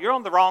somebody, you're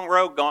on the wrong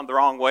road, going the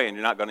wrong way, and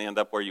you're not going to end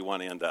up where you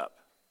want to end up.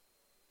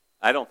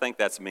 I don't think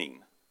that's mean.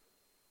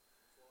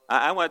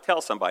 I want to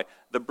tell somebody,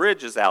 the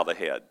bridge is out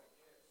ahead.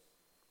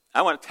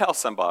 I want to tell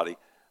somebody,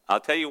 I'll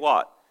tell you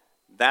what,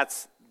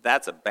 that's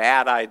a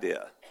bad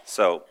idea.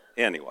 So,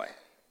 anyway.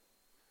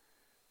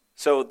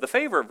 So the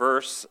favorite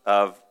verse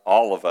of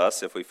all of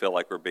us, if we feel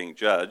like we're being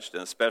judged,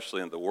 and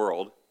especially in the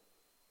world,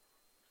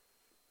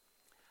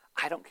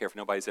 I don't care if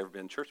nobody's ever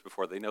been in church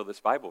before, they know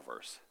this Bible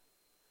verse.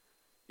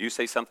 You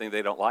say something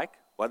they don't like,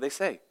 what do they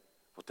say?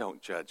 Well,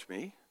 don't judge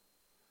me.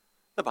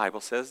 The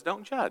Bible says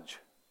don't judge.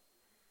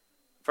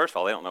 First of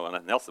all, they don't know what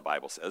nothing else the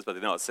Bible says, but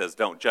they know it says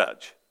don't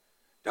judge.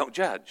 Don't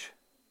judge.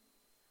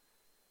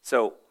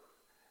 So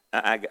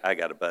I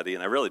got a buddy,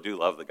 and I really do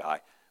love the guy,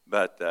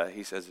 but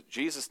he says,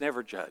 Jesus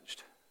never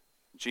judged.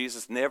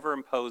 Jesus never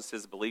imposed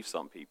his beliefs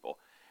on people.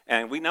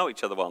 And we know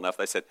each other well enough.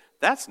 They said,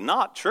 that's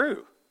not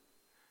true.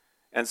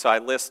 And so I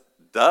list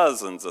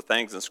dozens of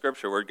things in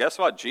Scripture where, guess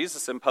what?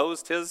 Jesus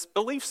imposed his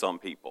beliefs on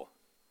people.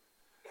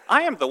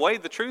 I am the way,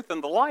 the truth,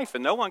 and the life,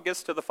 and no one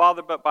gets to the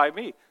Father but by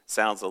me.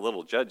 Sounds a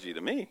little judgy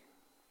to me.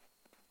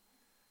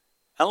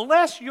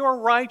 Unless your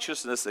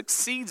righteousness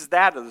exceeds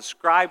that of the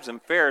scribes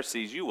and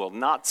Pharisees, you will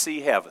not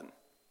see heaven.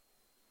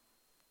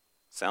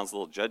 Sounds a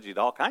little judgy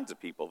to all kinds of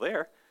people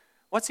there.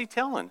 What's he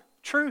telling?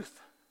 Truth.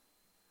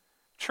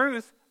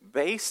 Truth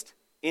based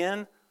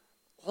in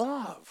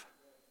love.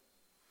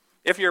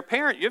 If you're a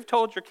parent, you've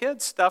told your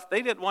kids stuff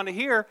they didn't want to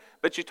hear,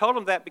 but you told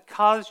them that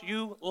because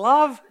you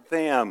love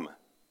them.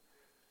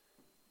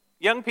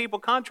 Young people,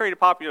 contrary to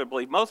popular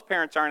belief, most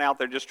parents aren't out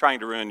there just trying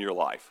to ruin your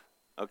life.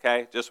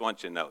 Okay? Just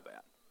want you to know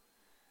that.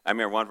 I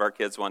remember one of our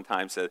kids one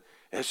time said,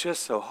 it's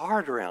just so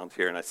hard around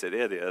here. And I said,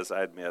 it is.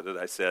 I admit it.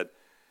 I said,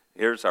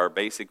 here's our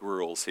basic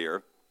rules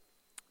here.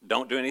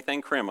 Don't do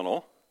anything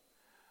criminal.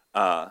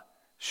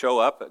 Show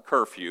up at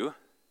curfew.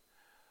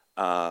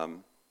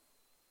 Come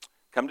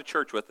to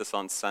church with us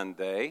on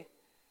Sunday.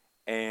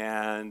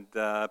 And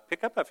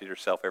pick up after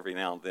yourself every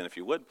now and then, if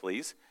you would,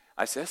 please.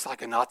 I said, it's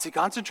like a Nazi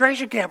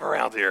concentration camp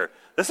around here.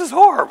 This is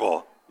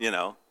horrible, you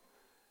know.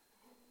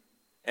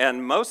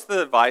 And most of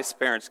the advice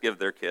parents give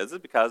their kids is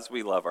because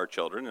we love our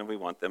children and we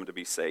want them to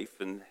be safe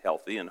and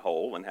healthy and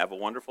whole and have a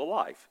wonderful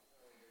life.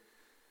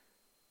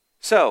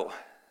 So,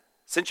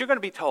 since you're going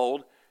to be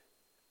told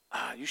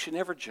you should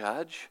never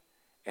judge,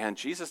 and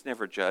Jesus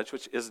never judged,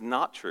 which is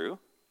not true,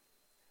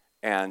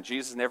 and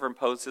Jesus never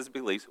imposed his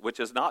beliefs, which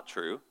is not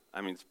true.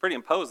 I mean, it's pretty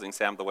imposing,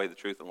 say I'm the way, the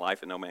truth, and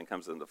life, and no man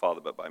comes to the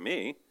Father but by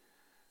me.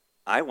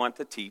 I want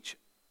to teach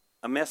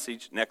a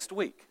message next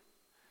week.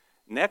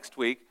 Next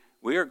week,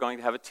 we are going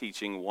to have a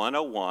teaching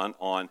 101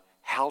 on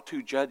how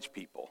to judge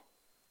people.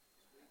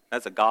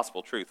 That's a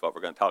gospel truth, what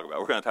we're going to talk about.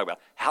 We're going to talk about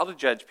how to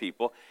judge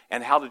people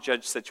and how to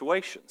judge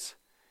situations.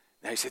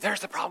 Now you say,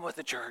 there's the problem with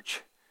the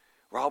church.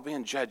 We're all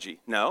being judgy.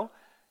 No,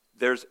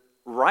 there's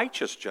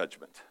righteous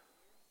judgment.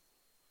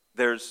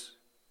 There's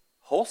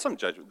wholesome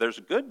judgment. There's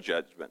good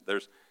judgment.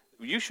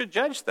 You should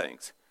judge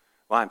things.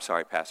 Well, I'm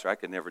sorry, Pastor, I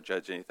could never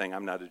judge anything.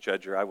 I'm not a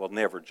judger. I will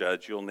never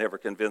judge. You'll never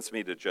convince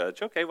me to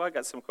judge. Okay, well, I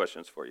got some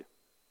questions for you.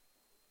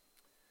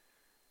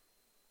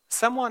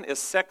 Someone is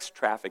sex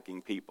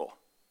trafficking people.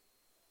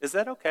 Is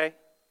that okay?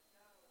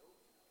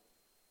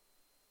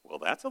 Well,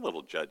 that's a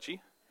little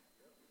judgy.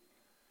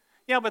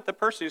 Yeah, but the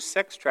person who's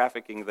sex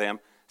trafficking them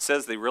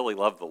says they really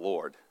love the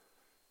Lord.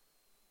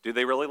 Do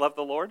they really love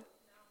the Lord?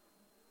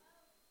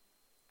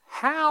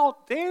 How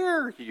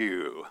dare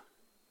you?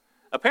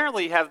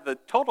 Apparently, you have the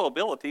total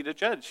ability to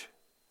judge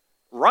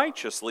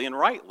righteously and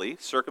rightly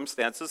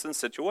circumstances and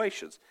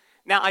situations.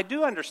 Now, I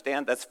do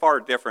understand that's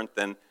far different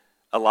than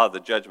a lot of the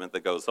judgment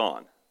that goes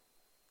on.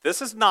 This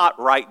is not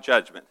right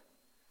judgment.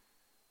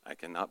 I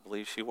cannot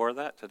believe she wore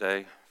that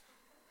today.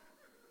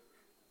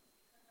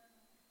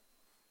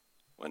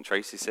 When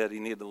Tracy said he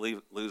needed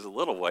to lose a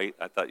little weight,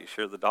 I thought, you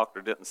sure the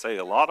doctor didn't say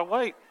a lot of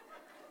weight?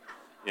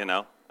 You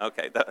know,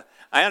 okay.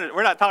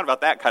 We're not talking about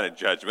that kind of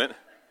judgment.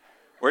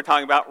 We're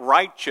talking about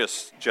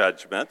righteous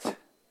judgment,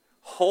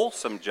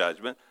 wholesome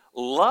judgment,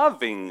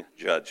 loving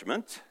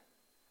judgment.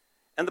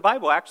 And the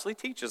Bible actually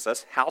teaches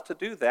us how to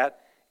do that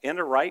in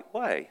a right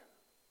way.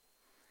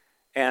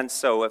 And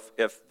so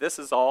if this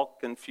is all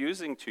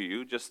confusing to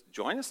you, just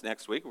join us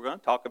next week. We're going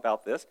to talk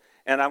about this.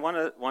 And I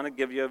want to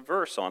give you a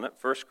verse on it,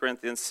 1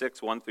 Corinthians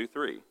 6, 1 through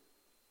 3.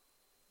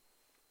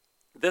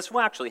 This will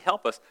actually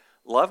help us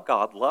love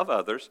God, love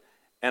others,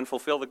 and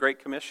fulfill the Great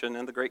Commission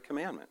and the Great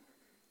Commandment.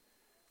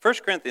 1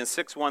 Corinthians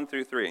 6, 1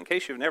 through 3. In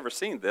case you've never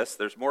seen this,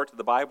 there's more to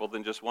the Bible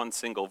than just one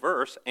single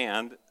verse.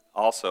 And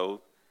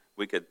also,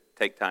 we could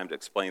take time to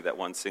explain that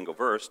one single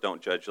verse.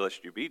 Don't judge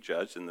lest you be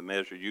judged, and the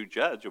measure you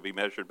judge will be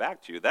measured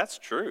back to you. That's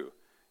true,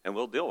 and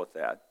we'll deal with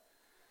that.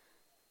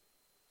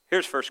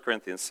 Here's 1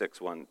 Corinthians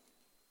 6, 1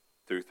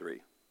 through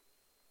 3.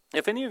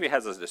 If any of you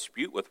has a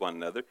dispute with one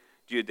another,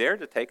 do you dare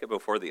to take it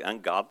before the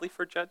ungodly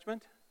for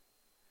judgment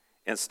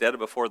instead of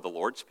before the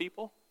Lord's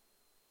people?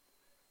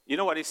 You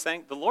know what he's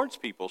saying? The Lord's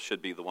people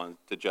should be the ones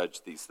to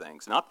judge these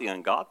things, not the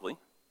ungodly.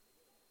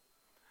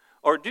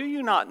 Or do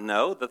you not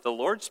know that the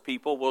Lord's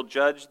people will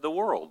judge the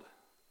world?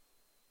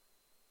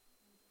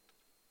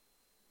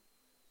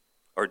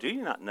 Or do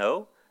you not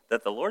know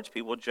that the Lord's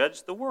people will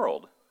judge the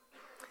world?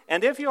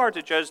 And if you are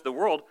to judge the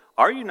world,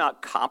 are you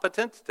not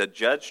competent to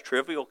judge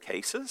trivial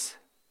cases?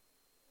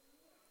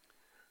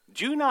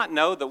 Do you not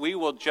know that we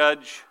will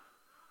judge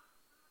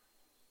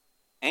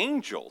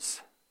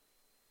angels?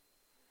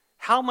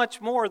 How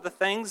much more the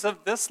things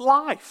of this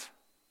life?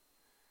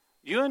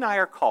 You and I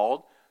are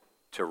called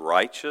to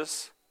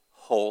righteous,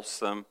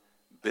 wholesome,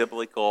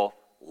 biblical,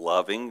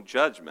 loving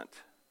judgment.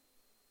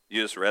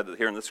 You just read it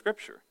here in the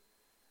Scripture.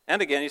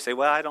 And again, you say,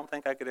 well, I don't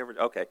think I could ever.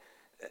 Okay.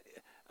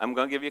 I'm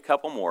going to give you a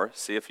couple more,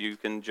 see if you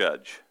can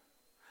judge.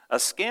 A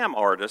scam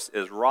artist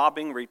is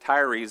robbing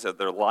retirees of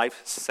their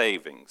life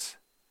savings.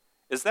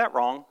 Is that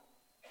wrong?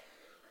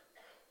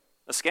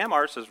 A scam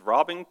artist is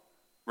robbing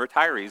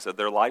retirees of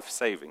their life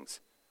savings.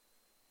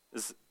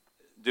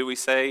 Do we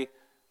say,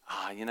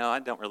 I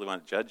don't really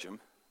want to judge him?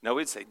 No,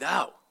 we'd say,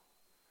 no,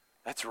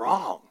 that's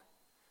wrong.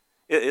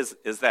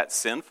 Is that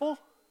sinful?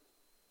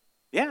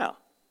 Yeah.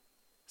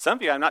 Some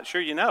of you, I'm not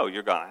sure you know.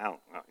 You're going, I don't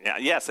know. Yeah,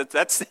 yes,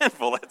 that's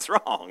sinful. That's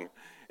wrong.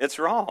 It's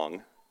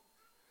wrong.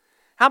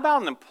 How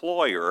about an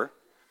employer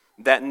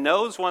that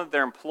knows one of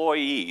their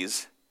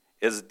employees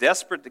is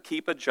desperate to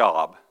keep a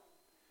job,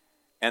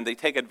 and they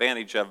take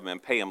advantage of them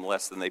and pay them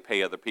less than they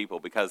pay other people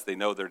because they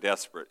know they're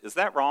desperate? Is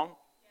that wrong?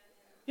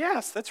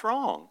 Yes, that's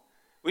wrong.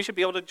 We should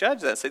be able to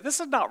judge that and say, this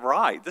is not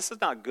right. This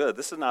is not good.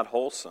 This is not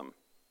wholesome.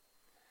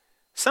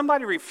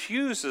 Somebody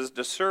refuses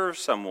to serve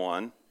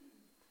someone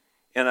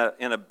in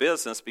a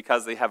business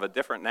because they have a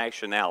different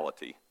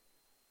nationality.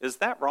 Is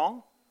that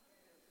wrong?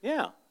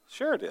 Yeah,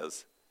 sure it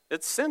is.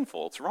 It's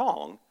sinful. It's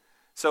wrong.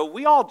 So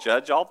we all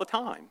judge all the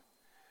time.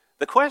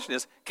 The question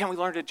is, can we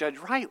learn to judge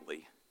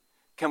rightly?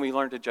 Can we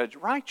learn to judge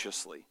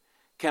righteously?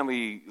 Can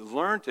we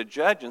learn to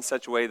judge in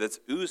such a way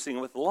that's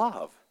oozing with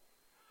love?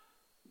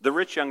 The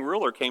rich young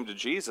ruler came to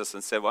Jesus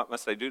and said, what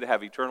must I do to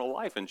have eternal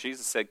life? And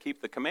Jesus said,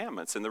 keep the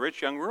commandments. And the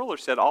rich young ruler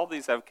said, all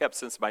these I've kept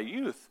since my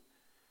youth.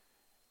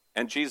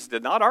 And Jesus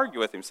did not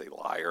argue with him, say,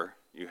 liar,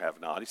 you have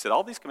not. He said,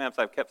 all these commandments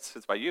I've kept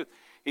since my youth.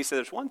 He said,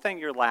 there's one thing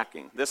you're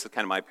lacking. This is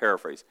kind of my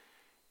paraphrase.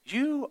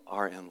 You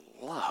are in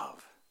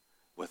love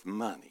with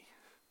money.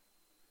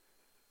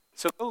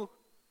 So go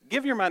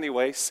give your money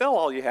away, sell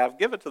all you have,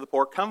 give it to the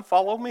poor, come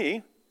follow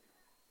me,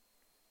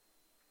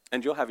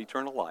 and you'll have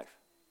eternal life.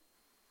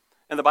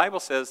 And the Bible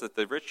says that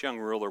the rich young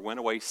ruler went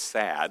away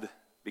sad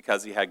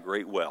because he had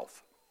great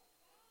wealth.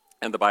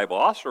 And the Bible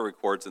also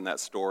records in that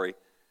story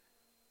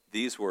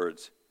these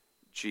words,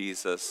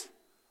 Jesus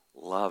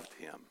loved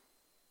him.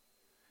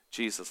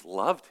 Jesus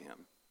loved him.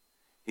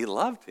 He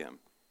loved him.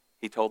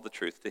 He told the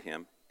truth to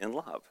him in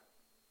love.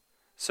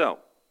 So,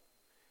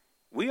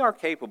 we are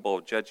capable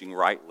of judging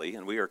rightly,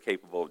 and we are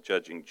capable of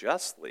judging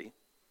justly,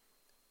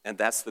 and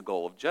that's the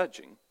goal of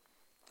judging.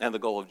 And the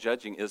goal of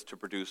judging is to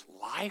produce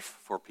life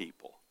for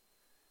people.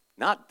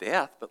 Not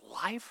death, but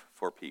life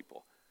for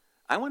people.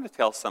 I want to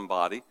tell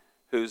somebody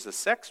who's a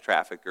sex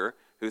trafficker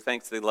who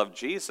thinks they love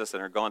Jesus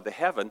and are going to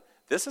heaven,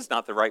 this is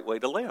not the right way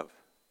to live.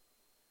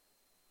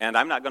 And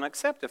I'm not going to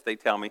accept if they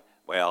tell me,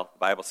 well, the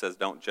Bible says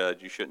don't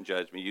judge, you shouldn't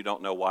judge me, you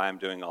don't know why I'm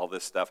doing all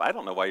this stuff. I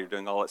don't know why you're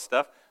doing all that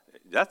stuff,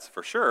 that's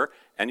for sure.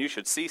 And you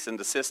should cease and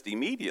desist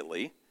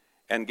immediately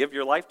and give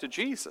your life to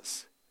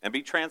Jesus and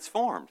be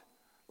transformed.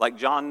 Like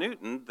John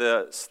Newton,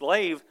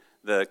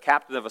 the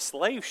captain of a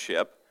slave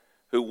ship,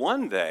 who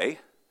one day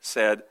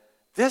said,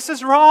 this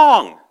is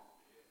wrong.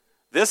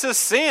 This is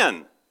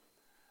sin.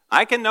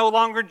 I can no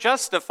longer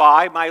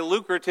justify my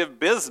lucrative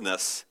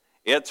business.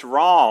 It's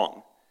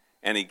wrong.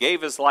 And he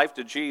gave his life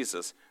to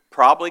Jesus.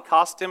 Probably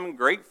cost him a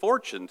great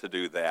fortune to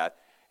do that.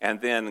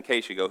 And then, in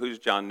case you go, who's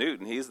John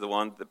Newton? He's the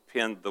one that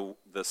penned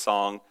the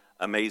song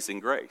Amazing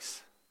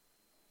Grace.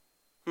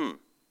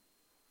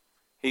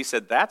 He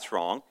said, that's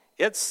wrong.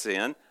 It's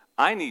sin.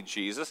 I need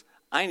Jesus.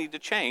 I need to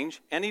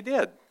change. And he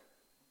did.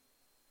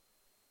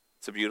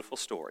 It's a beautiful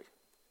story.